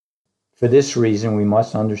For this reason, we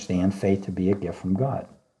must understand faith to be a gift from God.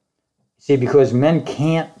 See, because men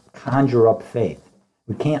can't conjure up faith.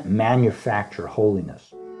 We can't manufacture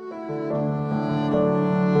holiness.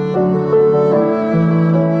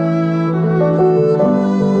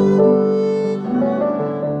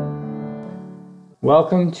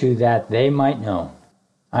 Welcome to That They Might Know.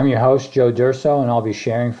 I'm your host, Joe Durso, and I'll be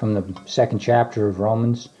sharing from the second chapter of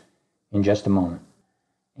Romans in just a moment.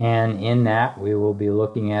 And in that, we will be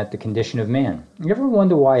looking at the condition of man. You ever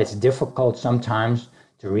wonder why it's difficult sometimes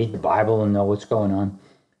to read the Bible and know what's going on?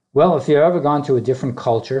 Well, if you've ever gone to a different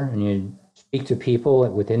culture and you speak to people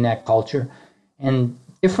within that culture, and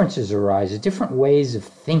differences arise, different ways of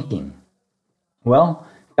thinking. Well,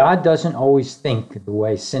 God doesn't always think the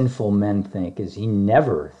way sinful men think, as he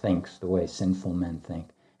never thinks the way sinful men think.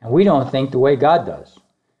 And we don't think the way God does.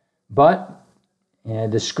 But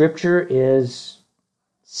the scripture is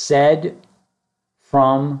said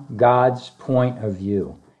from God's point of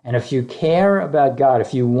view. And if you care about God,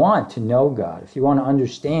 if you want to know God, if you want to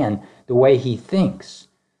understand the way he thinks,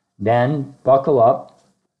 then buckle up,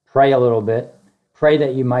 pray a little bit, pray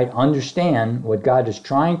that you might understand what God is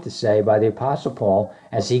trying to say by the Apostle Paul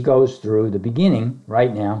as he goes through the beginning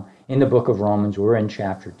right now in the book of Romans. We're in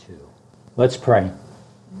chapter 2. Let's pray.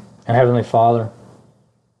 Our Heavenly Father,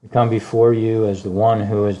 we come before you as the one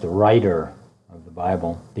who is the writer of the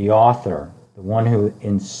Bible, the author, the one who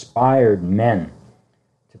inspired men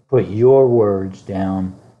to put your words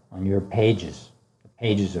down on your pages, the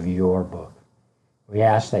pages of your book. We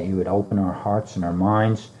ask that you would open our hearts and our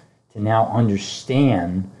minds to now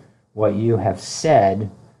understand what you have said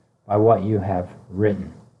by what you have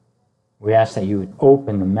written. We ask that you would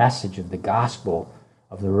open the message of the gospel,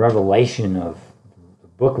 of the revelation of the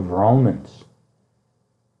book of Romans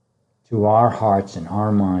to our hearts and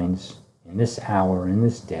our minds in this hour, in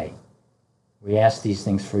this day. We ask these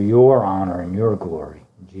things for your honor and your glory.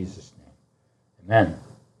 In Jesus' name, amen.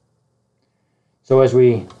 So as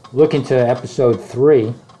we look into episode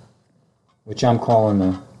 3, which I'm calling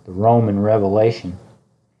the Roman Revelation,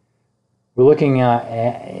 we're looking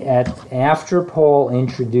at after Paul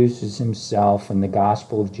introduces himself and the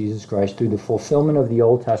gospel of Jesus Christ through the fulfillment of the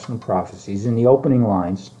Old Testament prophecies in the opening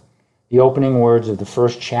lines, the opening words of the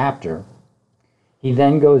first chapter. He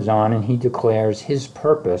then goes on and he declares his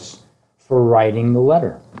purpose for writing the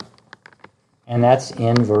letter. And that's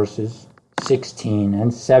in verses 16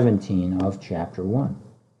 and 17 of chapter 1.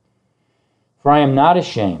 For I am not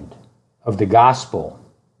ashamed of the gospel,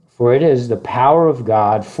 for it is the power of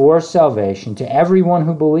God for salvation to everyone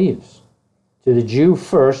who believes, to the Jew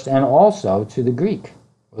first and also to the Greek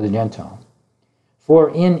or the Gentile.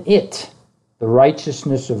 For in it the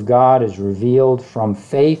righteousness of God is revealed from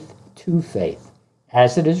faith to faith,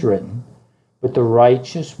 as it is written, but the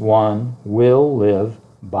righteous one will live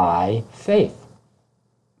by faith.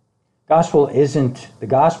 The gospel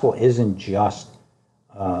isn't just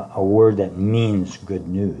a word that means good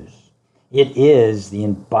news. It is the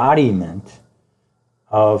embodiment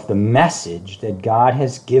of the message that God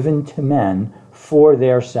has given to men for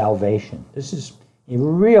their salvation. This is a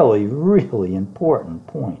really, really important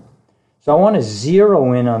point. So I want to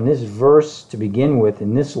zero in on this verse to begin with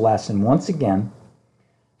in this lesson once again.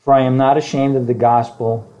 For I am not ashamed of the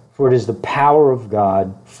gospel, for it is the power of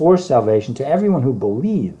God for salvation to everyone who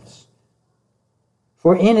believes.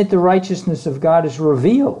 For in it the righteousness of God is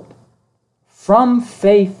revealed from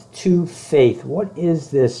faith to faith. What is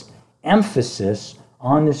this emphasis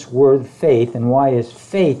on this word faith, and why is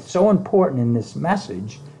faith so important in this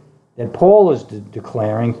message that Paul is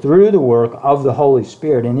declaring through the work of the Holy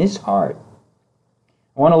Spirit in his heart?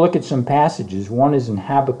 I want to look at some passages. One is in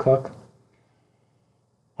Habakkuk.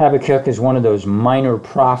 Habakkuk is one of those minor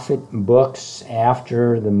prophet books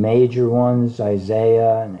after the major ones,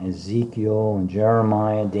 Isaiah and Ezekiel and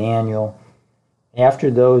Jeremiah, Daniel. After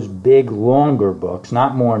those big, longer books,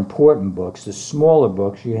 not more important books, the smaller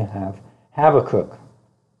books, you have Habakkuk.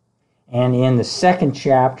 And in the second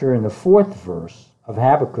chapter, in the 4th verse of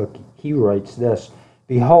Habakkuk, he writes this,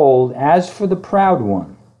 Behold, as for the proud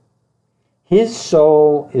one, his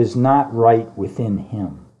soul is not right within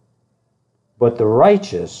him, but the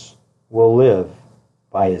righteous will live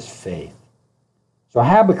by his faith. So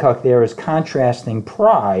Habakkuk there is contrasting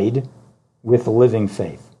pride with living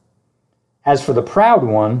faith. As for the proud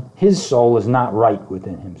one, his soul is not right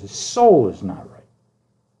within him. His soul is not right.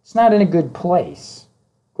 It's not in a good place,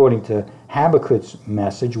 according to Habakkuk's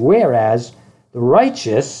message, whereas the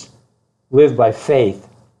righteous live by faith,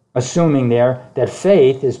 assuming there that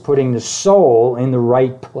faith is putting the soul in the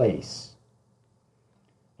right place.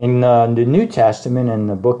 In the New Testament, in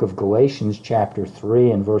the book of Galatians, chapter 3,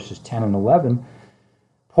 and verses 10 and 11,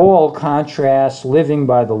 Paul contrasts living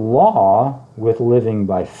by the law with living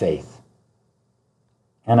by faith.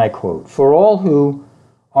 And I quote, "For all who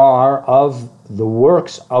are of the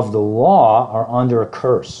works of the law are under a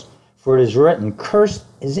curse. For it is written, cursed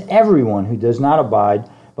is everyone who does not abide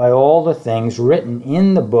by all the things written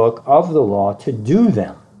in the book of the law to do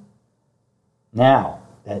them. Now,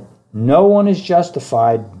 that no one is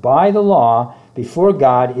justified by the law before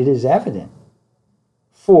God, it is evident.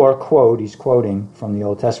 For," quote, he's quoting from the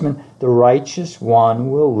Old Testament, "the righteous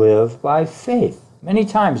one will live by faith." Many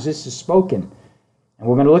times this is spoken, and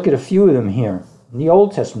we're going to look at a few of them here in the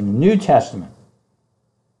Old Testament, the New Testament,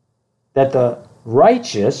 that the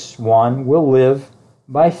righteous one will live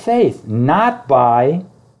by faith, not by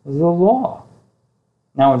the law.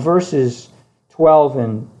 Now in verses 12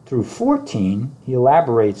 and through 14, he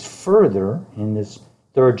elaborates further in this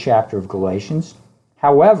third chapter of Galatians.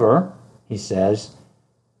 However, he says,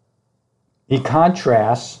 he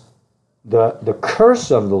contrasts the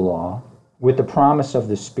curse of the law with the promise of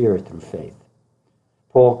the Spirit through faith.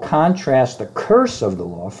 Paul contrasts the curse of the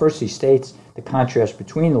law. First he states the contrast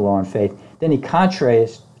between the law and faith. Then he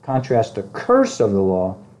contrasts the curse of the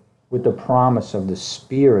law with the promise of the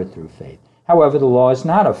Spirit through faith. However, the law is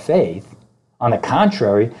not of faith. On the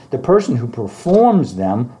contrary, the person who performs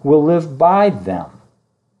them will live by them.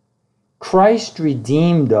 Christ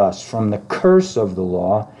redeemed us from the curse of the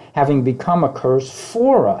law, having become a curse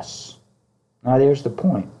for us. Now there's the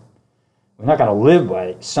point. We're not going to live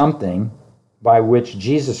by something by which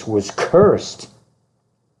Jesus was cursed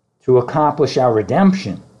to accomplish our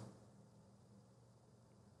redemption.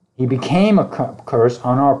 He became a curse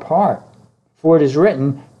on our part. For it is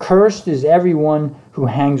written, cursed is everyone who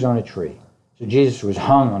hangs on a tree. So Jesus was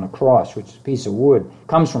hung on a cross, which is a piece of wood,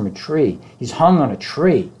 comes from a tree. He's hung on a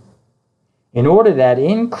tree. In order that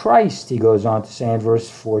in Christ, he goes on to say in verse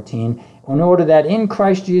 14, in order that in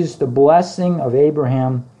Christ Jesus the blessing of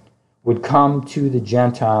Abraham would come to the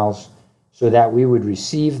Gentiles, so that we would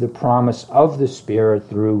receive the promise of the Spirit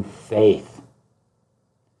through faith.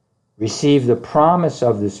 Receive the promise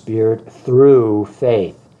of the Spirit through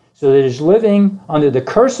faith. So that it is living under the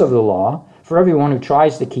curse of the law for everyone who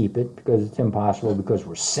tries to keep it, because it's impossible, because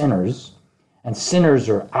we're sinners, and sinners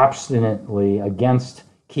are obstinately against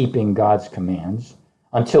keeping God's commands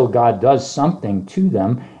until God does something to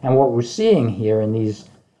them. And what we're seeing here in these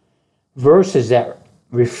verses that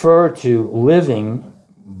refer to living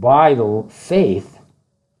by the faith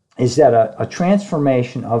is that a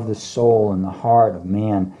transformation of the soul and the heart of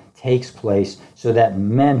man takes place, so that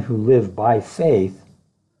men who live by faith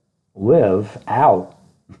live out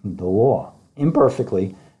the law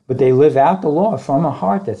imperfectly, but they live out the law from a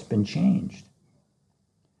heart that's been changed.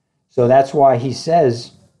 So that's why he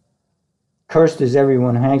says, cursed is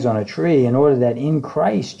everyone who hangs on a tree, in order that in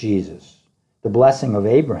Christ Jesus, the blessing of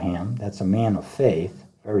Abraham, that's a man of faith,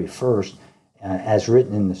 very first, as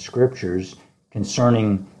written in the scriptures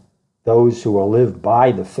concerning those who will live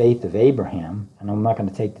by the faith of Abraham, and I'm not going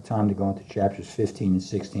to take the time to go into chapters 15 and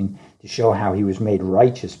 16 to show how he was made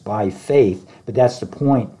righteous by faith, but that's the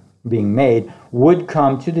point being made, would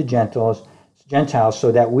come to the Gentiles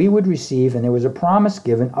so that we would receive, and there was a promise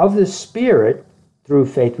given of the Spirit through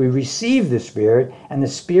faith. We receive the Spirit, and the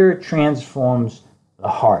Spirit transforms the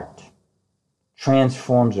heart,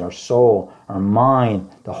 transforms our soul, our mind,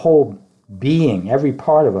 the whole being, every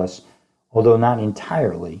part of us, although not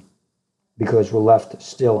entirely, because we're left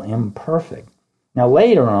still imperfect. Now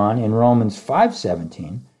later on in Romans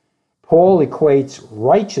 5:17, Paul equates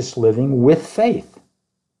righteous living with faith.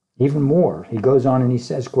 Even more, he goes on and he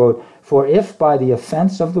says, quote, for if by the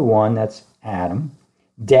offense of the one, that's Adam,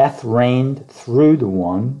 death reigned through the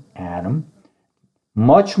one, Adam,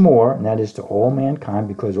 much more, and that is to all mankind,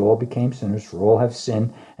 because all became sinners, for all have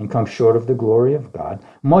sinned and come short of the glory of God,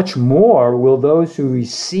 much more will those who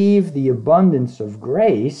receive the abundance of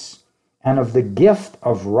grace and of the gift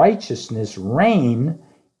of righteousness reign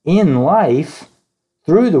in life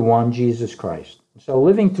through the one, Jesus Christ. So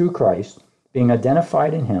living through Christ, being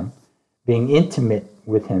identified in him, being intimate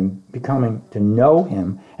with him, becoming to know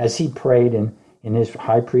him, as he prayed in his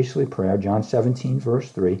high priestly prayer, John 17,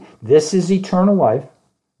 verse 3, this is eternal life,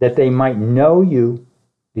 that they might know you,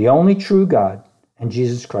 the only true God, and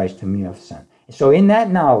Jesus Christ whom you have sent. So in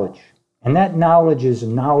that knowledge, and that knowledge is a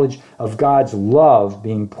knowledge of God's love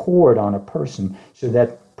being poured on a person, so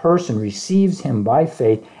that person receives him by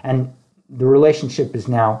faith, and the relationship is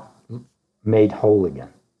now made whole again.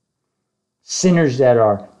 Sinners that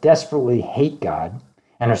are desperately hate God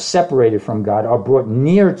and are separated from God are brought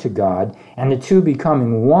near to God, and the two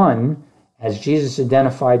becoming one, as Jesus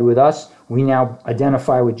identified with us, we now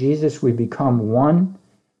identify with Jesus, we become one.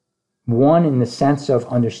 One in the sense of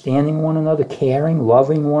understanding one another, caring,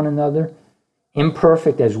 loving one another,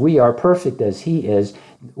 imperfect as we are, perfect as he is.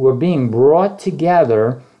 We're being brought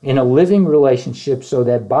together in a living relationship so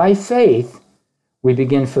that by faith we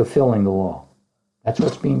begin fulfilling the law. That's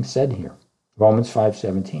what's being said here. Romans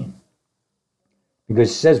 5:17. Because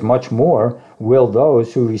it says, much more will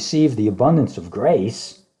those who receive the abundance of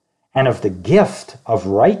grace and of the gift of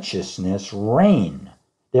righteousness reign.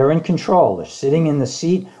 They're in control. They're sitting in the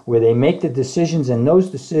seat where they make the decisions, and those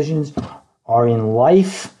decisions are in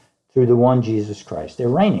life through the one Jesus Christ. They're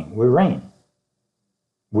reigning. We reign.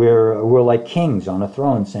 We're like kings on a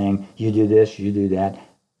throne saying, you do this, you do that,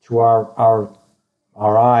 to our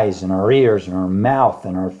eyes and our ears and our mouth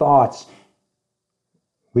and our thoughts.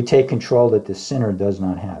 We take control that the sinner does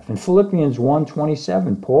not have. In Philippians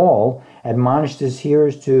 1:27, Paul admonished his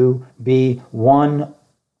hearers to be one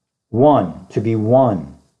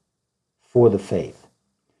for the faith.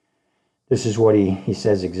 This is what he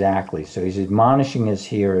says exactly. So he's admonishing his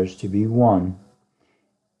hearers to be one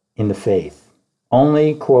in the faith.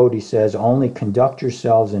 Only, quote, he says, only conduct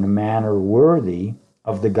yourselves in a manner worthy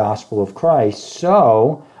of the gospel of Christ,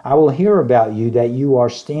 so I will hear about you that you are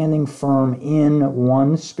standing firm in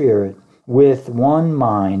one spirit, with one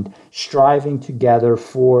mind, striving together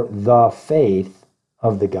for the faith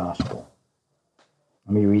of the gospel.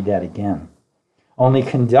 Let me read that again. Only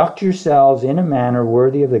conduct yourselves in a manner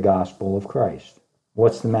worthy of the gospel of Christ.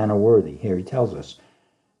 What's the manner worthy? Here he tells us.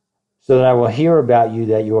 So that I will hear about you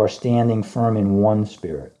that you are standing firm in one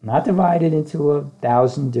spirit, not divided into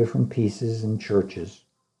 1,000 different pieces and churches.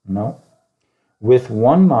 No. With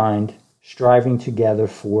one mind, striving together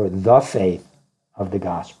for the faith of the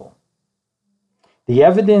gospel. The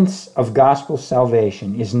evidence of gospel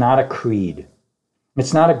salvation is not a creed.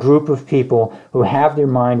 It's not a group of people who have their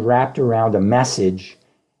mind wrapped around a message,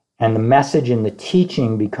 and the message and the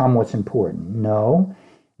teaching become what's important. No,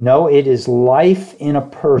 it is life in a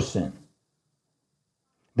person.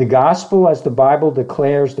 The gospel, as the Bible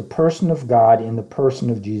declares, the person of God in the person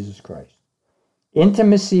of Jesus Christ.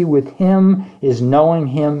 Intimacy with him is knowing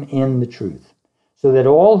him in the truth, so that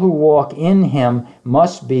all who walk in him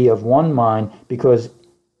must be of one mind, because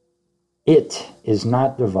it is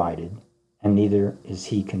not divided, and neither is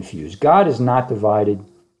he confused. God is not divided,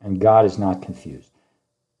 and God is not confused.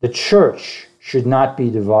 The church should not be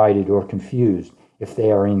divided or confused if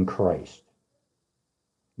they are in Christ.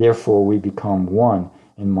 Therefore, we become one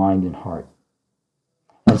in mind and heart.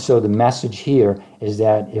 And so the message here is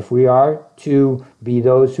that if we are to be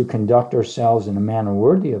those who conduct ourselves in a manner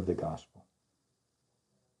worthy of the gospel,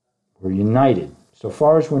 we're united. So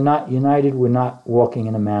far as we're not united, we're not walking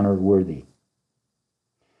in a manner worthy.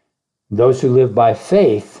 Those who live by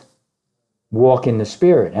faith walk in the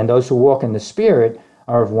Spirit, and those who walk in the Spirit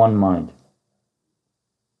are of one mind.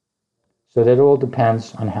 So that all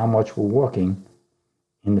depends on how much we're walking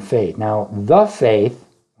in the faith. Now, the faith,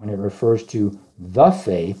 when it refers to the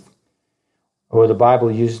faith, or the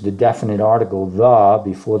Bible uses the definite article the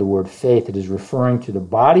before the word faith, it is referring to the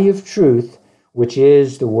body of truth, which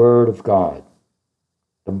is the Word of God.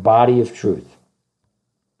 The body of truth.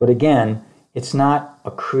 But again, it's not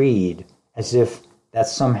a creed, as if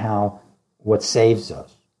that's somehow what saves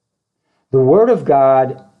us. The Word of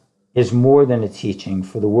God is more than a teaching,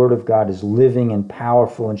 for the Word of God is living and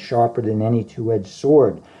powerful and sharper than any two-edged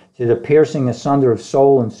sword, to the piercing asunder of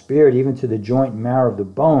soul and spirit, even to the joint and marrow of the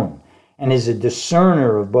bone, and is a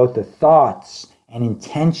discerner of both the thoughts and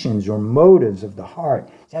intentions or motives of the heart.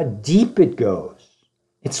 It's how deep it goes.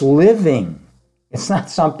 It's living. It's not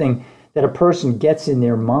something that a person gets in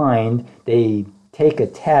their mind. They take a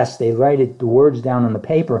test, they write the words down on the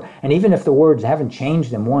paper, and even if the words haven't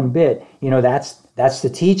changed them one bit, that's the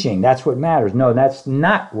teaching. That's what matters. No, that's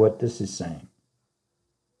not what this is saying.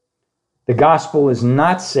 The gospel is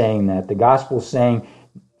not saying that. The gospel is saying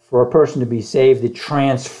for a person to be saved, it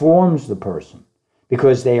transforms the person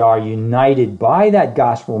because they are united by that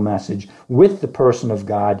gospel message with the person of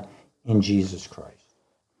God in Jesus Christ.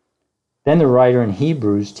 Then the writer in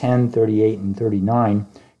Hebrews 10:38 and 39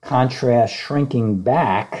 contrasts shrinking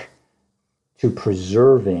back to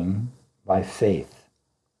preserving by faith.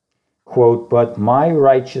 Quote, "But my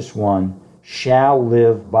righteous one shall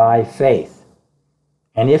live by faith.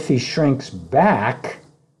 And if he shrinks back,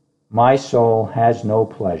 my soul has no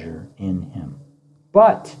pleasure in him.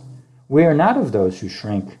 But we are not of those who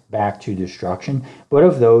shrink back to destruction, but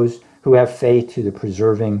of those who have faith to the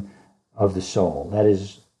preserving of the soul." That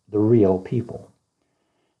is, the real people.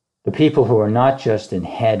 The people who are not just in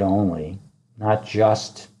head only, not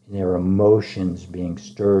just their emotions being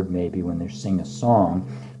stirred maybe when they sing a song,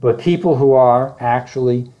 but people who are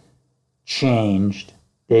actually changed.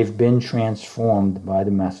 They've been transformed by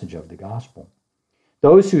the message of the gospel.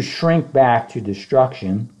 Those who shrink back to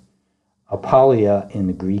destruction, apolia in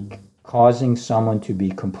the Greek, causing someone to be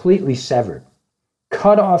completely severed,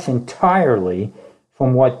 cut off entirely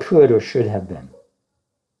from what could or should have been.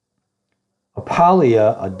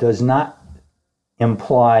 Apolia does not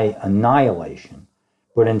imply annihilation,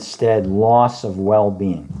 but instead loss of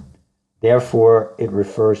well-being. Therefore, it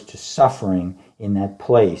refers to suffering in that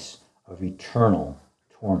place of eternal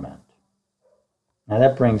torment. Now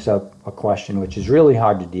that brings up a question which is really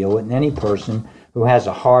hard to deal with, and any person who has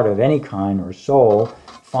a heart of any kind or soul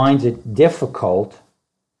finds it difficult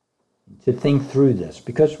to think through this,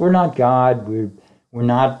 because we're not God, we're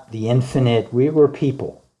not the infinite, we're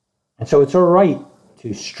people. And so it's all right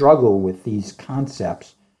to struggle with these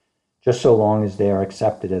concepts just so long as they are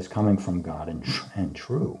accepted as coming from God and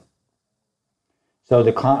true. So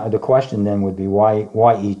the question then would be,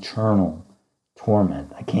 why eternal torment?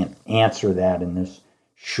 I can't answer that in this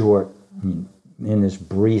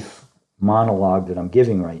brief monologue that I'm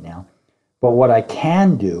giving right now. But what I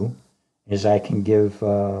can do is I can give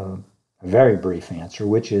a very brief answer,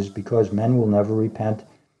 which is because men will never repent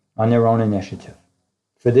on their own initiative.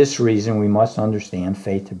 For this reason, we must understand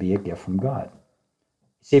faith to be a gift from God.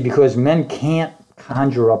 See, because men can't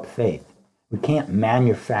conjure up faith. We can't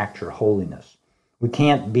manufacture holiness. We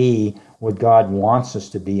can't be what God wants us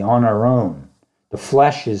to be on our own. The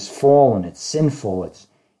flesh is fallen, it's sinful,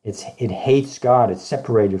 it hates God, it's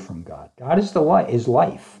separated from God. God is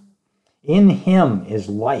life. In him is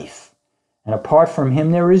life. And apart from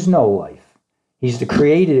him, there is no life. He's the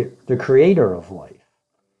creator of life.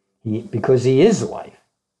 Because he is life.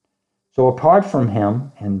 So apart from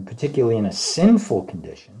him, and particularly in a sinful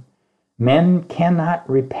condition, men cannot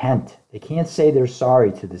repent. They can't say they're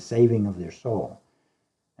sorry to the saving of their soul.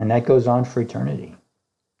 And that goes on for eternity.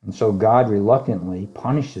 And so God reluctantly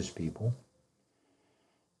punishes people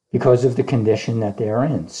because of the condition that they are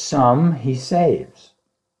in. Some he saves.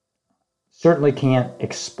 Certainly can't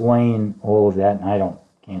explain all of that, and I'm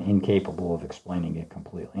incapable of explaining it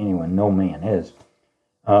completely. Anyway, no man is.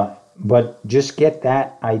 But just get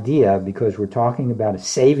that idea, because we're talking about a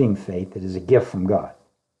saving faith that is a gift from God.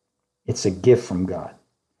 It's a gift from God.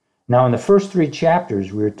 Now, in the first 3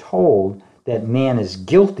 chapters, we're told that man is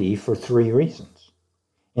guilty for 3 reasons.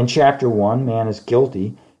 In chapter 1, man is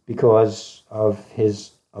guilty because of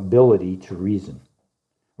his ability to reason.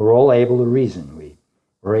 We're all able to reason.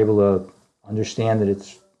 We're able to understand that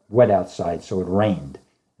it's wet outside, so it rained.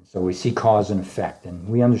 And so we see cause and effect, and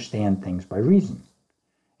we understand things by reason.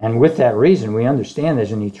 And with that reason, we understand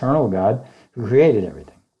there's an eternal God who created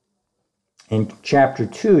everything. In chapter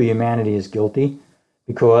 2, humanity is guilty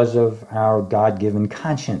because of our God-given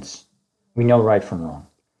conscience. We know right from wrong.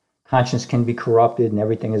 Conscience can be corrupted, and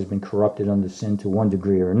everything has been corrupted under sin to one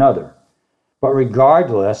degree or another. But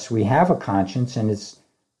regardless, we have a conscience, and it's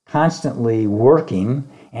constantly working,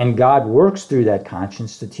 and God works through that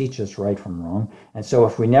conscience to teach us right from wrong. And so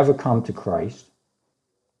if we never come to Christ,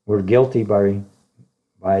 we're guilty because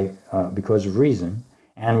of reason,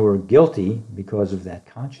 and we're guilty because of that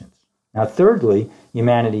conscience. Now, thirdly,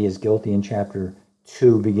 humanity is guilty in chapter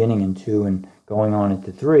 2, beginning in 2 and going on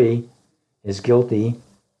into 3, is guilty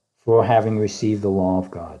for having received the law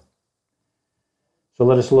of God. So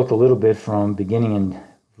let us look a little bit from beginning in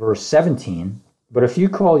verse 17. But if you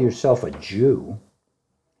call yourself a Jew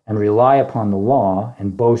and rely upon the law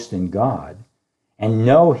and boast in God and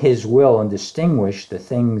know his will and distinguish the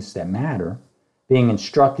things that matter, being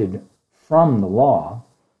instructed from the law,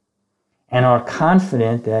 and are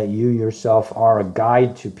confident that you yourself are a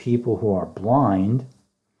guide to people who are blind,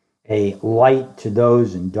 a light to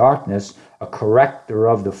those in darkness, a corrector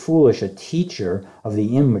of the foolish, a teacher of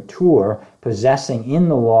the immature, possessing in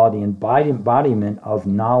the law the embodiment of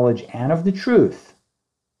knowledge and of the truth.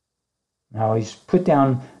 Now he's put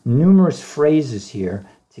down numerous phrases here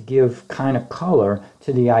to give kind of color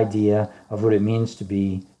to the idea of what it means to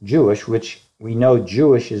be Jewish, which we know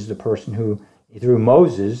Jewish is the person who, through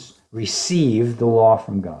Moses, received the law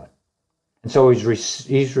from God. And so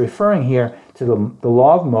he's referring here to the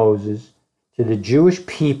law of Moses, to the Jewish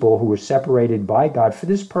people who were separated by God for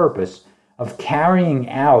this purpose of carrying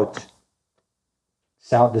out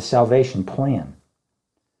the salvation plan.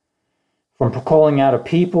 From calling out a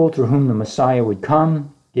people through whom the Messiah would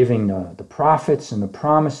come, giving the prophets and the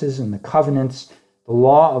promises and the covenants, the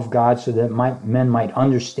law of God, so that men might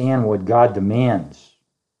understand what God demands,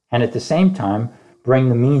 and at the same time bring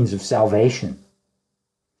the means of salvation.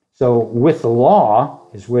 So with the law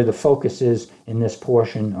is where the focus is in this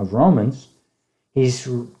portion of Romans. He's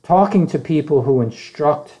talking to people who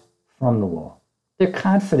instruct from the law. Their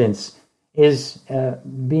confidence is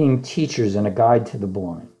being teachers and a guide to the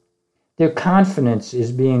blind. Their confidence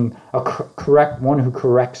is being a correct one who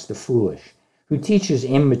corrects the foolish, who teaches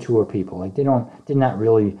immature people. Like they're not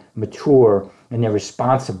really mature in their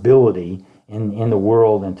responsibility in the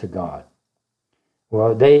world and to God.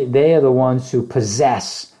 Well, they are the ones who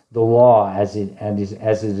possess the law as it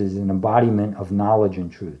is an embodiment of knowledge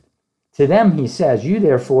and truth. To them, he says, you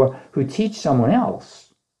therefore who teach someone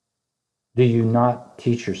else, do you not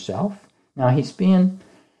teach yourself? Now, he's being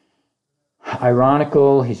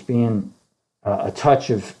ironical. He's being a touch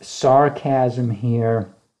of sarcasm here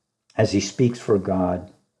as he speaks for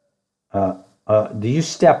God. Do you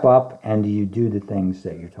step up and do you do the things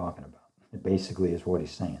that you're talking about? It basically is what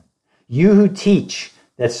he's saying. You who teach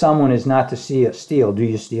that someone is not to steal, do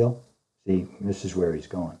you steal? See, this is where he's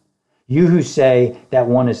going. You who say that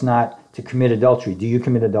one is not to commit adultery, do you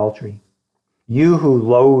commit adultery? You who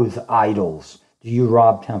loathe idols, do you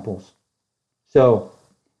rob temples? So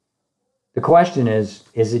the question is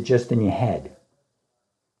it just in your head?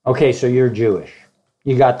 Okay, so you're Jewish.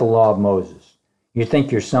 You got the law of Moses. You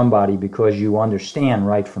think you're somebody because you understand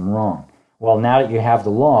right from wrong. Well, now that you have the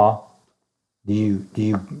law, do you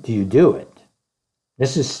do it?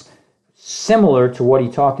 This is similar to what he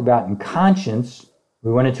talked about in conscience.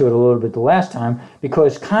 We went into it a little bit the last time,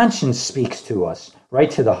 because conscience speaks to us right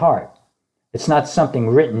to the heart. It's not something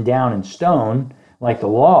written down in stone like the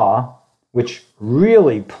law, which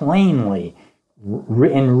really plainly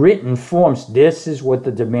in written forms, this is what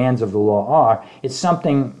the demands of the law are. It's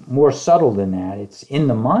something more subtle than that. It's in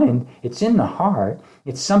the mind. It's in the heart.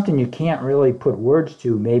 It's something you can't really put words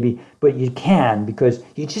to maybe, but you can because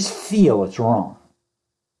you just feel it's wrong.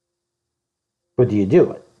 But do you do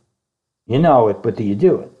it? You know it, but do you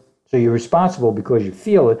do it? So you're responsible because you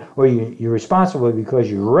feel it, or you're responsible because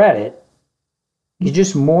you read it. You're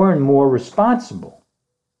just more and more responsible.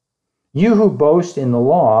 You who boast in the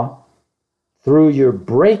law, through your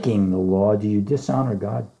breaking the law, do you dishonor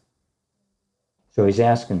God? So he's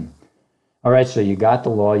asking, all right, so you got the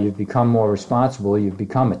law, you've become more responsible, you've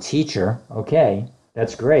become a teacher. Okay,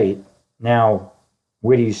 that's great. Now,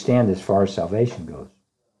 where do you stand as far as salvation goes?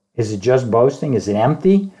 Is it just boasting? Is it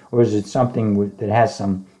empty? Or is it something that has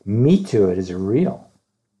some meat to it? Is it real?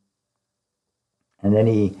 And then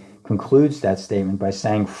he concludes that statement by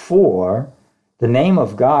saying, for the name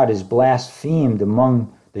of God is blasphemed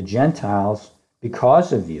among the Gentiles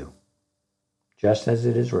because of you, just as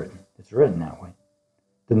it is written. It's written that way.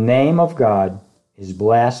 The name of God is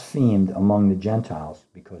blasphemed among the Gentiles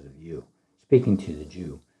because of you, speaking to the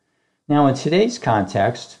Jew. Now, in today's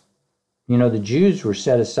context, you know, the Jews were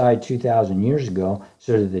set aside 2,000 years ago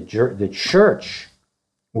so that the church,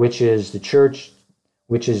 which is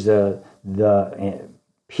the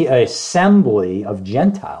assembly of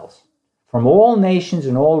Gentiles from all nations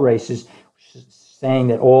and all races, saying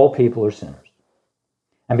that all people are sinners.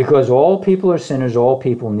 And because all people are sinners, all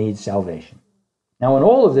people need salvation. Now, in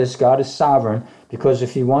all of this, God is sovereign, because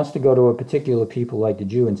if he wants to go to a particular people like the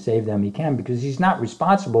Jew and save them, he can, because he's not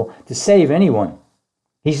responsible to save anyone.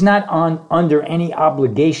 He's not under any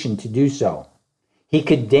obligation to do so. He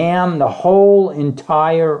could damn the whole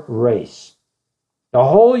entire race. The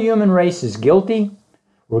whole human race is guilty.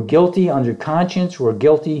 We're guilty under conscience. We're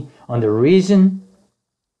guilty under reason.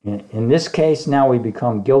 In this case, now we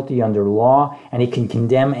become guilty under law, and he can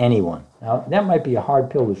condemn anyone. Now, that might be a hard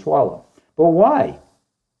pill to swallow. But why?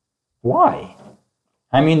 Why?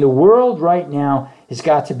 I mean, the world right now has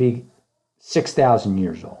got to be 6,000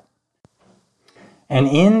 years old. And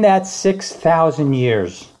in that 6,000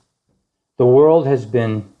 years, the world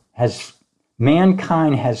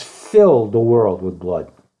mankind has filled the world with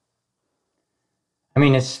blood. I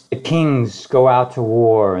mean, it's the kings go out to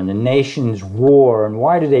war and the nations war, and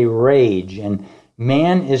why do they rage? And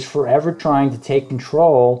man is forever trying to take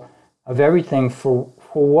control of everything for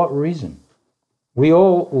what reason? We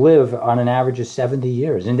all live on an average of 70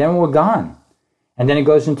 years, and then we're gone. And then it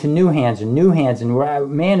goes into new hands, and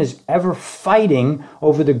man is ever fighting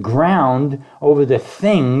over the ground, over the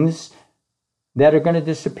things that are going to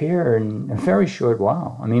disappear in a very short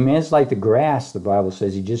while. I mean, man's like the grass, the Bible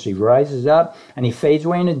says. He rises up, and he fades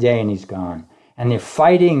away in a day, and he's gone. And they're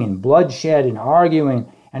fighting and bloodshed and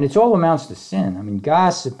arguing, and it all amounts to sin. I mean,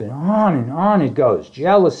 gossip and on it goes.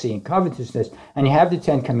 Jealousy and covetousness. And you have the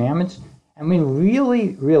 10 Commandments. I mean,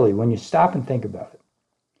 really, really, when you stop and think about it,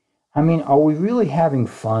 I mean, are we really having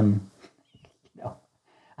fun? No,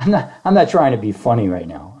 I'm not trying to be funny right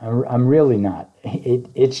now. I'm really not.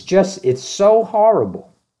 It's so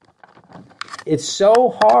horrible. It's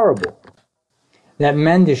so horrible that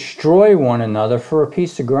men destroy one another for a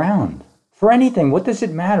piece of ground. For anything. What does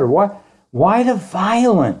it matter? Why the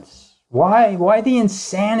violence? Why the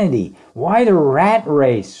insanity? Why the rat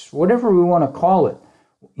race? Whatever we want to call it.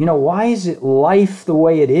 Why is it life the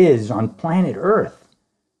way it is on planet Earth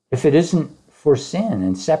if it isn't for sin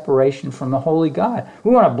and separation from the holy God?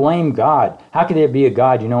 We want to blame God. How could there be a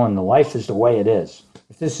God, and the life is the way it is?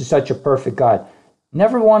 If this is such a perfect God.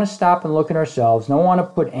 Never want to stop and look at ourselves. Don't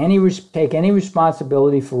want to take any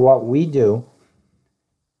responsibility for what we do.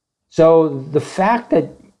 So the fact that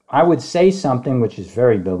I would say something which is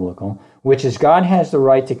very biblical, which is God has the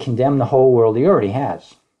right to condemn the whole world. He already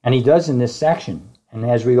has. And he does in this section. And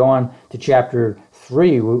as we go on to chapter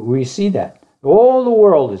 3, we see that. All the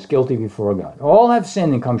world is guilty before God. All have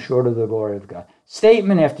sinned and come short of the glory of God.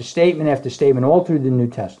 Statement after statement after statement, all through the New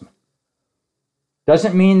Testament.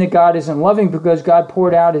 Doesn't mean that God isn't loving, because God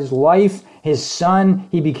poured out his life, his son,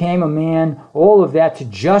 he became a man, all of that to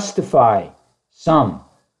justify some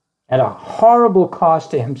at a horrible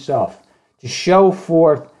cost to himself, to show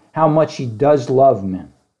forth how much he does love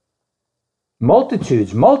men.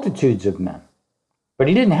 Multitudes of men. But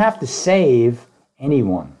he didn't have to save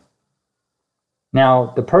anyone.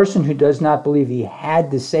 Now, the person who does not believe he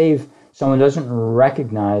had to save someone doesn't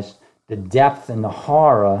recognize the depth and the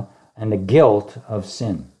horror and the guilt of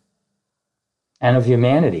sin and of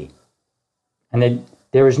humanity. And that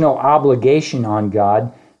there is no obligation on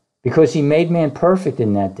God, because he made man perfect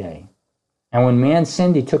in that day. And when man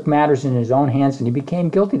sinned, he took matters in his own hands and he became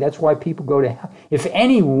guilty. That's why people go to hell. If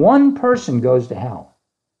any one person goes to hell,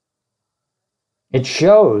 it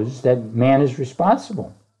shows that man is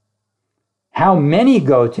responsible. How many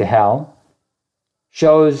go to hell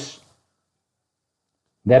shows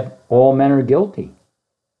that all men are guilty.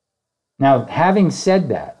 Now, having said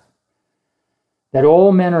that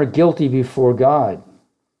all men are guilty before God,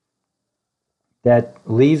 that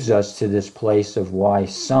leaves us to this place of why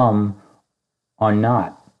some are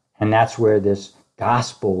not. And that's where this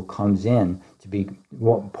gospel comes in, to be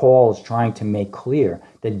what Paul is trying to make clear,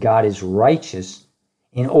 that God is righteous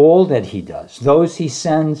in all that he does. Those he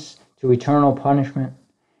sends to eternal punishment,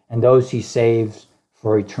 and those he saves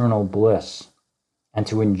for eternal bliss, and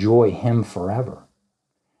to enjoy him forever.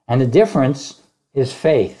 And the difference is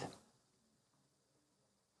faith.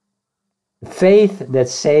 The faith that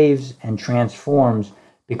saves and transforms,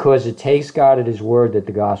 because it takes God at his word that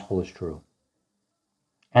the gospel is true.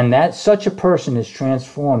 And that such a person is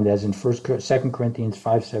transformed, as in 2 Corinthians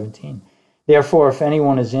 5:17. Therefore, if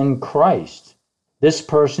anyone is in Christ, this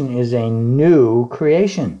person is a new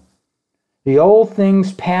creation. The old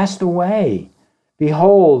things passed away.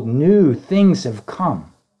 Behold, new things have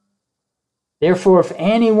come. Therefore, if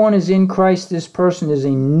anyone is in Christ, this person is a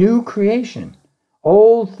new creation.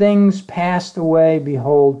 Old things passed away.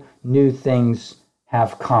 Behold, new things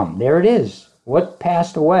have come. There it is. What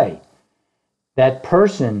passed away? That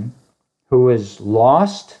person who is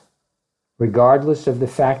lost, regardless of the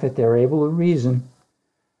fact that they're able to reason,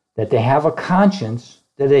 that they have a conscience,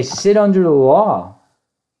 that they sit under the law,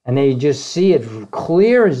 and they just see it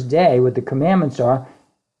clear as day what the commandments are.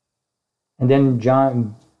 And then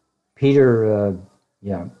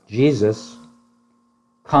Jesus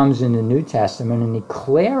comes in the New Testament and he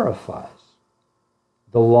clarifies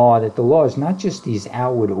the law, that the law is not just these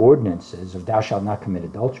outward ordinances of thou shalt not commit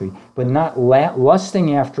adultery, but not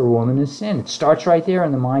lusting after a woman is sin. It starts right there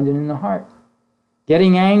in the mind and in the heart.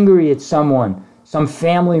 Getting angry at someone, some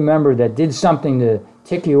family member that did something to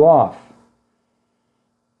tick you off.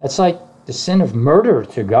 That's like the sin of murder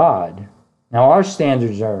to God. Now, our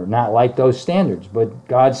standards are not like those standards, but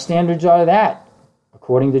God's standards are that,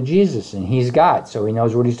 according to Jesus, and he's God, so he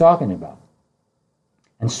knows what he's talking about.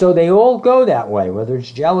 And so they all go that way, whether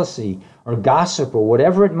it's jealousy or gossip or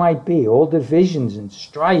whatever it might be, all divisions and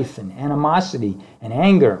strife and animosity and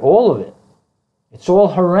anger, all of it. It's all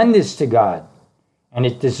horrendous to God, and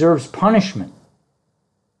it deserves punishment.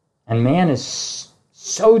 And man is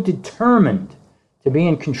so determined to be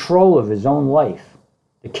in control of his own life,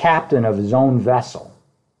 the captain of his own vessel,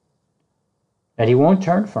 that he won't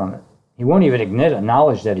turn from it. He won't even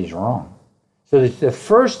acknowledge that he's wrong. So the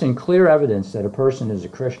first and clear evidence that a person is a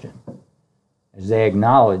Christian is they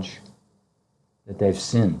acknowledge that they've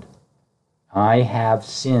sinned. I have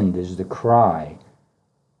sinned is the cry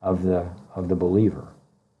of the believer.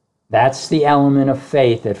 That's the element of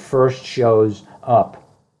faith that first shows up,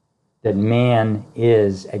 that man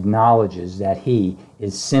acknowledges that he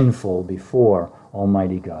is sinful before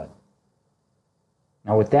Almighty God.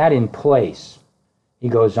 Now, with that in place, he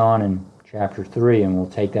goes on in chapter 3, and we'll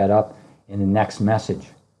take that up in the next message,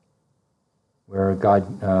 where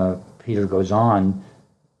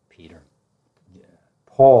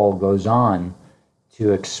Paul goes on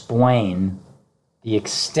to explain the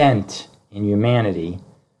extent in humanity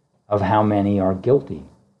of how many are guilty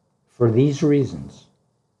for these reasons.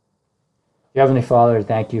 Heavenly Father, I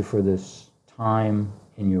thank you for this time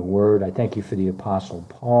in your word. I thank you for the Apostle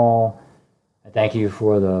Paul. I thank you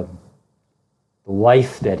for the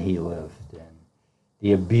life that he lived and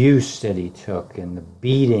the abuse that he took and the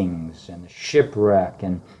beatings and the shipwreck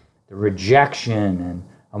and the rejection and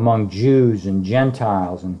among Jews and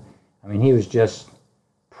Gentiles. And I mean, he was just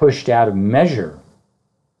pushed out of measure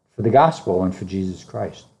for the gospel and for Jesus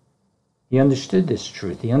Christ. He understood this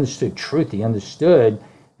truth. He understood truth. He understood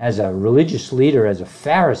as a religious leader, as a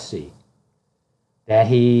Pharisee, that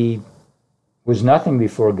he was nothing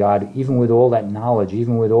before God, even with all that knowledge,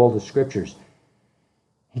 even with all the scriptures.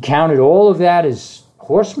 He counted all of that as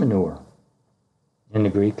horse manure in the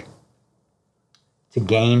Greek to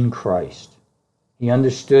gain Christ. He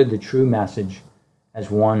understood the true message as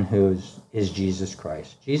one who is Jesus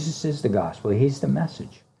Christ. Jesus is the gospel. He's the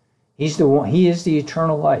message. He's the one. He is the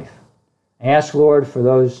eternal life. I ask, Lord, for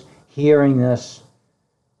those hearing this,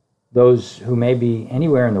 those who may be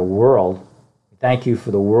anywhere in the world, thank you for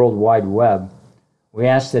the World Wide Web. We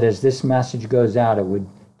ask that as this message goes out, it would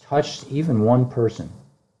touch even one person.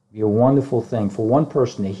 It'd be a wonderful thing for one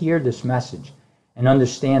person to hear this message and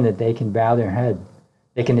understand that they can bow their head.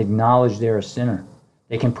 They can acknowledge they're a sinner.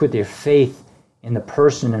 They can put their faith in the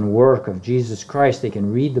person and work of Jesus Christ. They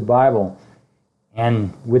can read the Bible,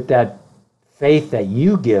 and with that faith that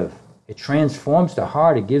you give, it transforms the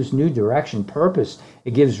heart. It gives new direction, purpose.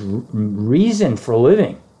 It gives reason for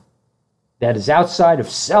living that is outside of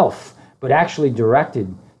self, but actually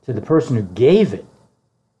directed to the person who gave it,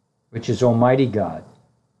 which is Almighty God,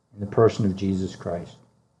 in the person of Jesus Christ.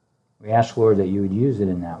 We ask, Lord, that you would use it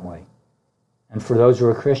in that way. And for those who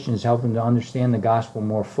are Christians, help them to understand the gospel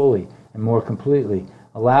more fully and more completely.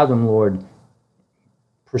 Allow them, Lord,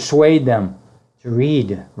 persuade them to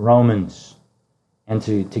read Romans and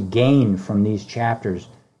to gain from these chapters,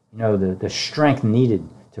 the strength needed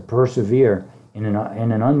to persevere in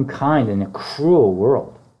an unkind and a cruel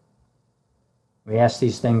world. We ask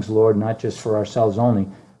these things, Lord, not just for ourselves only,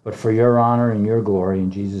 but for your honor and your glory.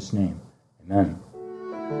 In Jesus' name, amen.